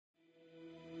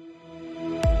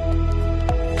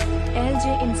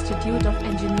Institute of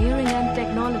Engineering and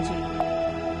Technology.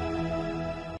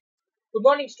 Good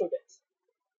morning, students.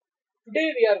 Today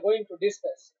we are going to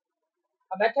discuss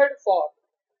a method for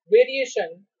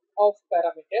variation of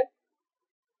parameter,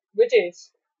 which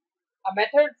is a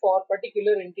method for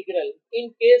particular integral in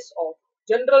case of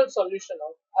general solution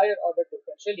of higher order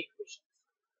differential equations.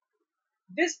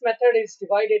 This method is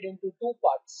divided into two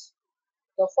parts.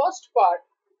 The first part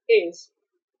is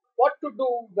what to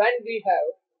do when we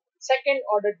have second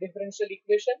order differential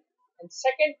equation, and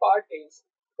second part is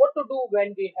what to do when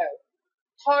we have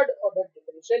third order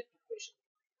differential equation.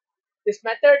 This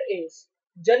method is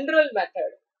general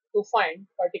method to find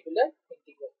particular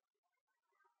integral.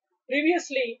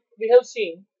 Previously we have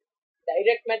seen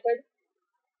direct method.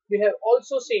 We have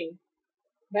also seen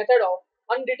method of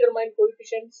undetermined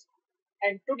coefficients,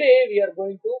 and today we are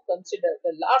going to consider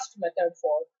the last method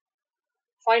for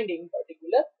finding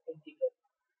particular integral.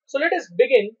 So let us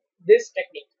begin this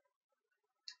technique.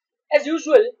 As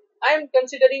usual, I am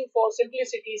considering for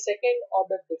simplicity second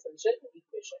order differential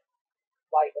equation.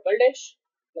 Y double dash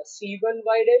plus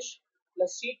C1y dash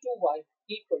plus C2y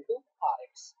equal to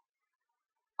Rx.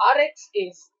 Rx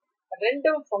is a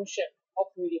random function of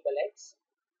variable x.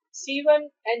 C1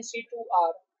 and C2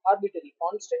 are arbitrary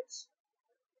constants.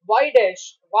 Y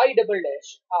double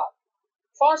dash are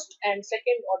first and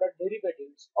second order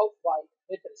derivatives of y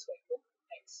with respect to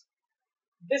x.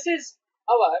 This is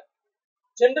our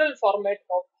general format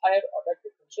of higher order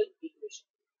differential equation.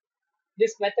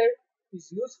 This method is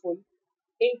useful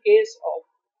in case of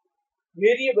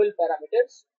variable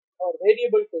parameters or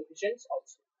variable coefficients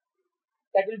also.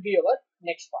 That will be our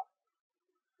next part.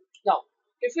 Now,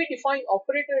 if we define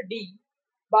operator d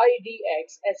by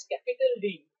dx as capital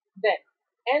D, then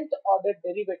nth order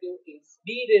derivative is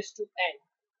d raised to n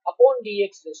upon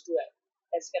dx raised to n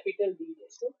as capital D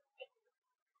raised to n.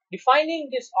 Defining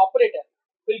this operator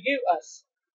will give us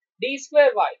d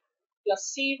square y plus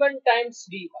c1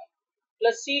 times dy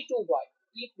plus c2y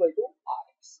equal to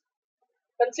Rx.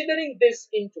 Considering this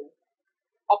into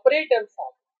operator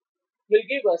form will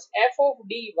give us f of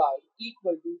dy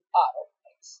equal to r of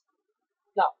x.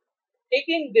 Now,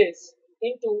 taking this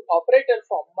into operator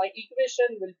form, my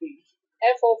equation will be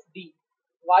f of dy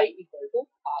equal to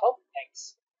r of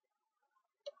x.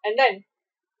 And then,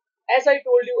 as I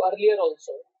told you earlier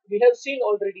also, we have seen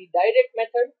already direct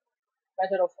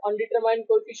method of undetermined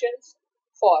coefficients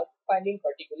for finding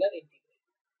particular integral.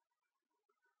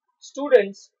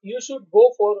 Students, you should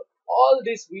go for all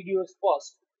these videos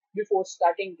first before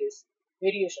starting this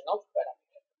variation of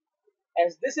parameter,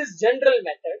 as this is general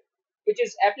method which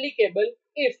is applicable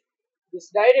if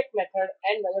this direct method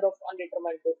and method of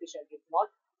undetermined coefficient is not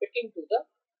fitting to the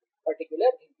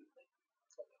particular integral.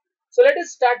 Okay. So let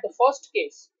us start the first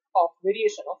case of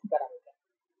variation of parameter.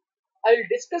 I will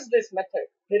discuss this method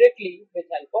directly with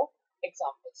help of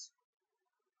examples.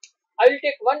 I will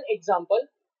take one example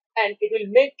and it will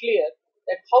make clear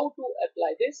that how to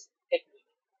apply this technique.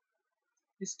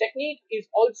 This technique is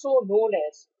also known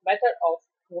as method of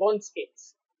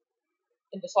Wronski's.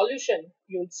 In the solution,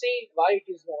 you will see why it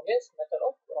is known as method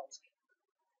of Wronski.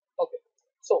 Okay,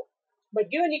 so my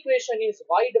given equation is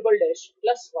y double dash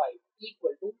plus y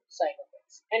equal to sine of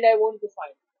x, and I want to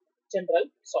find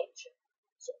general solution.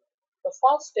 So the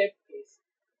first step is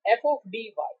f of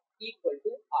dy equal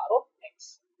to r of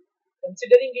x.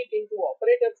 Considering it into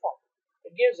operator form,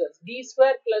 it gives us d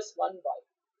square plus 1y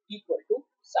equal to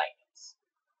sine x.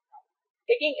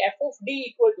 Taking f of d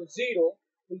equal to 0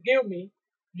 will give me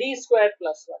d square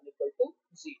plus 1 equal to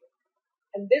 0.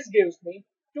 And this gives me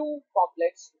two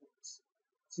complex roots,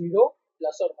 0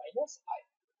 plus or minus I.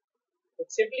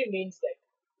 It simply means that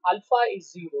alpha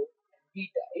is 0 and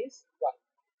beta is 1.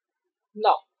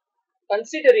 Now,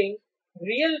 considering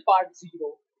real part 0,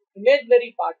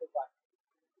 imaginary part 1,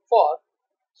 for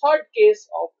third case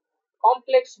of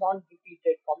complex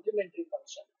non-repeated complementary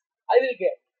function, I will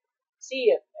get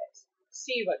CF as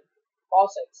C1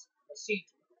 cos x plus C2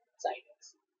 sin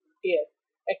x. Here,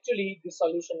 actually, the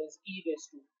solution is e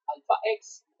raised to alpha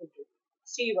x into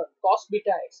C1 cos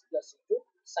beta x plus C2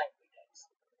 sin beta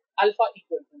x. Alpha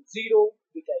equal to 0,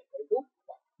 beta equal to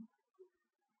 1.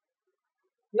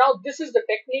 Now, this is the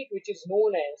technique which is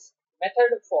known as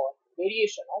method for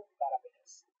variation of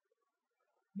parameters.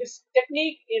 This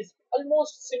technique is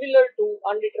almost similar to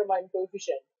undetermined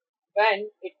coefficient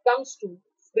when it comes to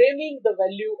framing the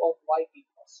value of yp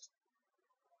first.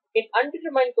 In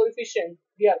undetermined coefficient,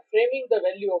 we are framing the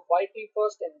value of yp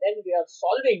first and then we are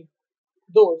solving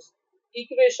those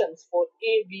equations for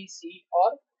a, b, c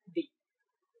or d.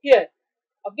 Here,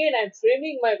 again I am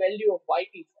framing my value of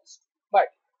yp first,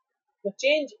 but the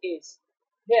change is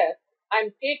here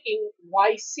I'm taking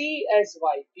yc as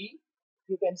yp.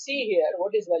 You can see here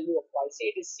what is value of yc.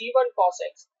 It is c1 cos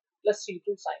x plus c2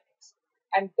 sin x.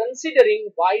 I'm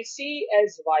considering yc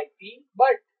as yp,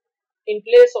 but in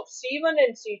place of c1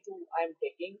 and c2, I'm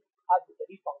taking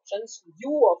arbitrary functions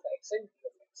u of x and v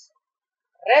of x.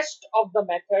 Rest of the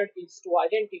method is to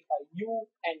identify u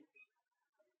and v.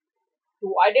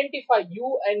 To identify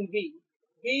u and v,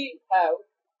 we have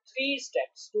three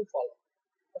steps to follow.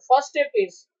 The first step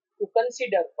is to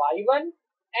consider y1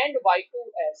 and y2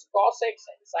 as cos x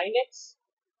and sin x.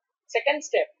 Second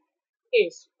step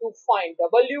is to find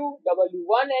w,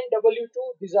 w1 and w2.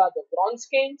 These are the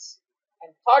Wronskians.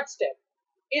 And third step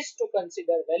is to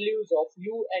consider values of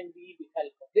u and v with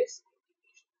help of this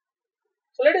integration.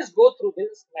 So let us go through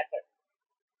this method.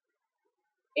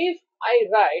 If I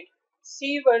write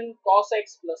c1 cos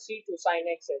x plus c2 sin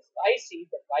x as yc,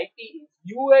 the yp is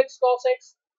ux cos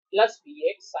x plus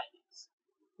vx sin x.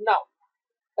 Now,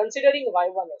 considering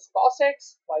y1 as cos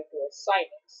x, y2 as sin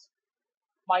x,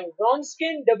 my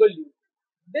Wronskian w,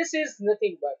 this is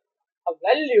nothing but a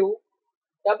value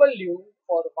w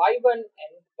for y1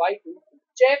 and y2 to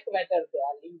check whether they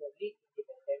are linearly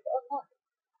independent or not.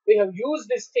 We have used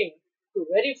this thing to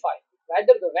verify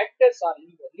whether the vectors are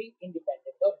linearly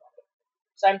independent or not.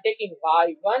 So I am taking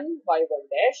y1, y1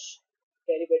 dash,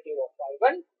 derivative of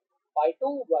y1, y2,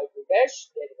 y2 dash,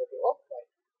 derivative of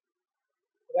y2.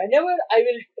 Whenever I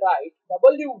will write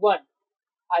w1,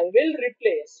 I will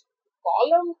replace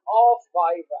column of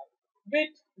y1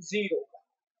 with 0.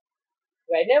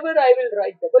 Whenever I will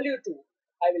write w2,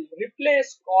 I will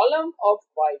replace column of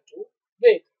y2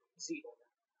 with 0.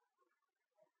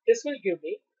 This will give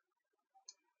me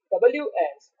w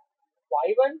as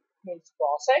y1 means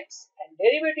cos x and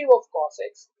derivative of cos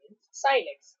x means sin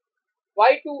x.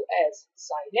 y2 as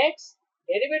sin x,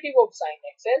 derivative of sin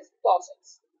x as cos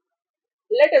x.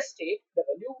 Let us take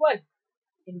w1.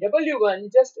 In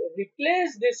w1, just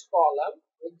replace this column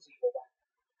with 0,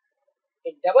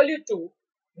 1. In w2,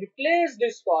 replace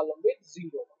this column with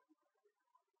 0,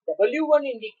 1. w1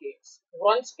 indicates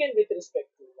Wronskian with respect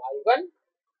to y1.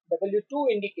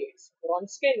 w2 indicates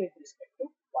Wronskian with respect to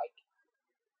y2.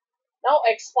 Now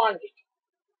expand it.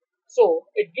 So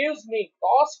it gives me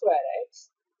cos square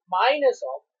x minus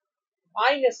of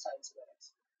minus sin square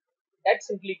x. That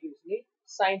simply gives me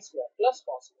sin square plus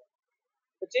cos square,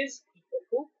 which is equal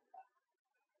to 1.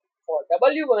 For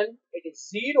w1, it is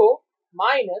 0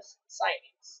 minus sin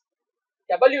x.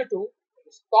 w2, it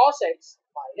is cos x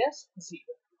minus 0.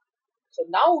 So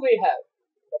now we have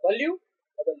w,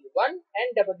 w1 and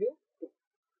w2.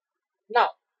 Now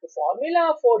the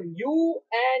formula for u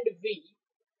and v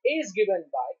is given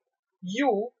by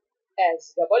u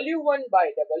as w1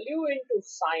 by w into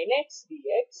sin x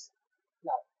dx.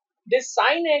 Now this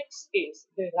sin x is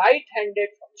the right-handed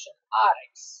function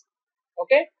rx.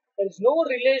 Okay, there is no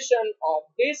relation of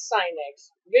this sin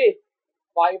x with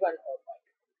y1 or y2.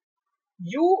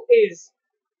 U is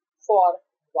for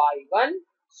y1,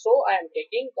 so I am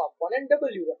taking component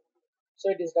w1. So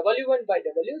it is w1 by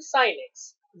w sin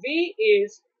x. V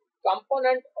is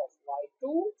component of y2,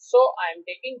 so I am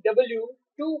taking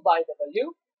w2 by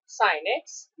w sin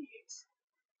x dx.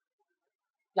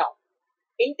 Now,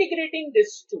 integrating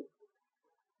this 2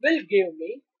 will give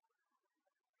me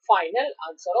final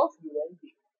answer of u and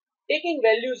v. Taking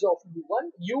values of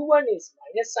u1 is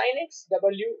minus sin x,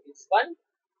 w is 1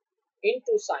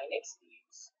 into sin x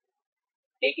dx.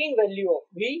 Taking value of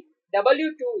v,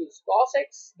 w2 is cos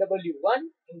x, w1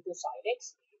 into sin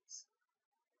x dx.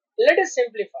 Let us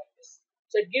simplify this.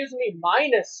 So it gives me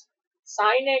minus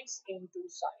sin x into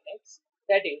sin x,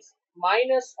 that is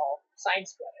minus of sin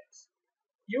square x.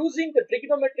 Using the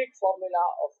trigonometric formula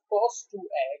of cos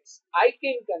 2x, I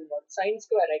can convert sin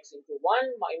square x into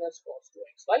 1 minus cos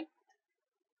 2xy.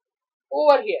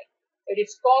 Over here, it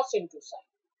is cos into sin.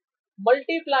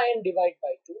 Multiply and divide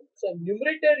by 2. So in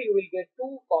numerator, you will get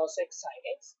 2 cos x sin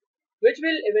x, which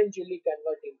will eventually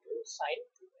convert into sin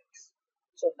 2x.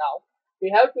 So now, we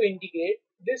have to integrate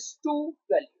these two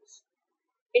values.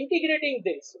 Integrating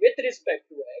this with respect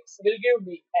to x will give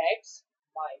me x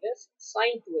minus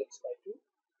sin 2x by 2.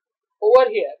 Over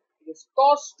here, it is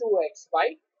cos 2x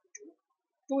by 2.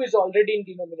 2 is already in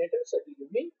denominator, so it will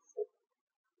give me 4.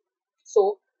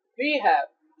 So, we have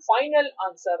final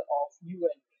answer of u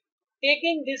and v.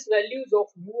 Taking these values of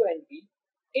u and v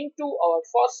into our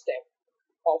first step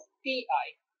of ti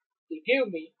will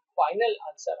give me final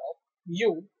answer of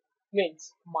u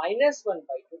means minus 1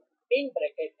 by 2 in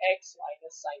bracket x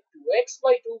minus sin 2x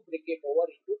by 2 bracket over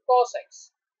into cos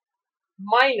x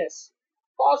minus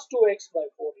cos 2x by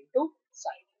 4 into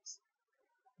sin x.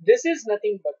 This is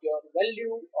nothing but your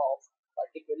value of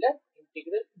particular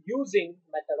integral using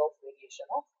method of variation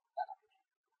of parameter.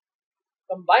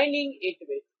 Combining it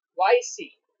with yc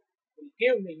will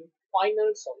give me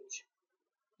final solution.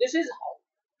 This is how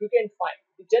you can find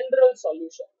the general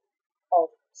solution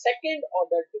of second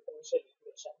order differential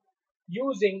equation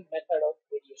using method of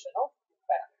variation of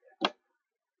parameter.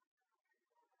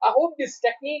 I hope this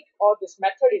technique or this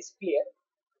method is clear.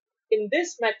 In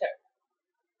this method,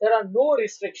 there are no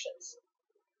restrictions.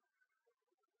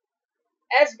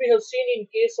 As we have seen in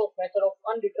case of method of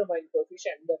undetermined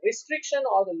coefficient, the restriction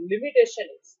or the limitation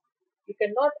is you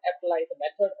cannot apply the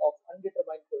method of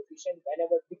undetermined coefficient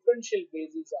whenever differential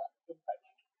bases are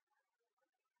infinite.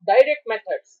 Direct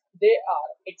methods, they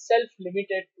are itself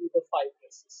limited to the 5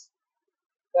 cases,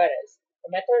 whereas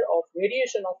the method of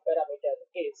variation of parameter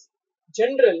is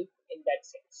general in that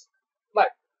sense.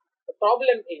 But the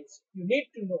problem is you need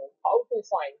to know how to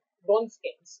find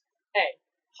Wronskians and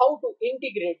how to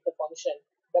integrate the function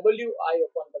wi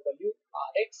upon w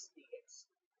rx dx.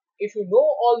 If you know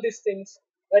all these things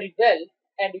very well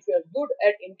and if you are good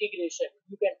at integration,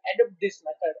 you can adopt this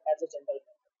method as a general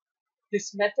method.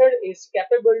 This method is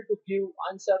capable to give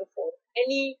answer for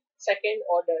any second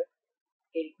order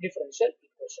differential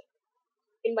equation.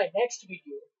 In my next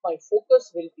video, my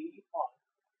focus will be on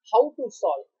how to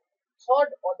solve third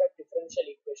order differential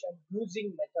equation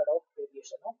using method of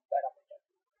variation of parameter.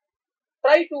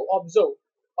 Try to observe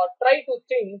or try to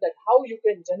think that how you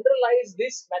can generalize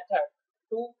this method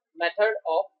to method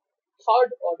of third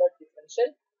order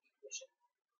differential equation.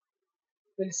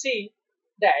 We'll see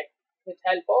that with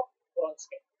help of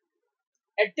Wronskian.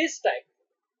 At this time,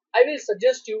 I will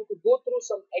suggest you to go through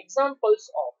some examples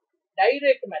of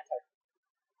direct method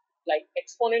like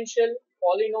exponential,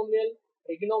 polynomial,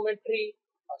 trigonometry,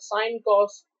 or sine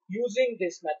cos using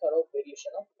this method of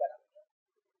variation of parameter.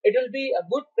 It will be a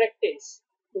good practice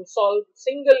to solve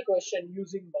single question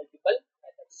using multiple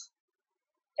methods.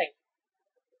 Thank you.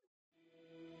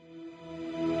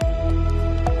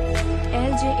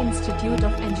 LJ Institute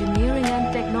of Engineering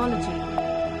and Technology.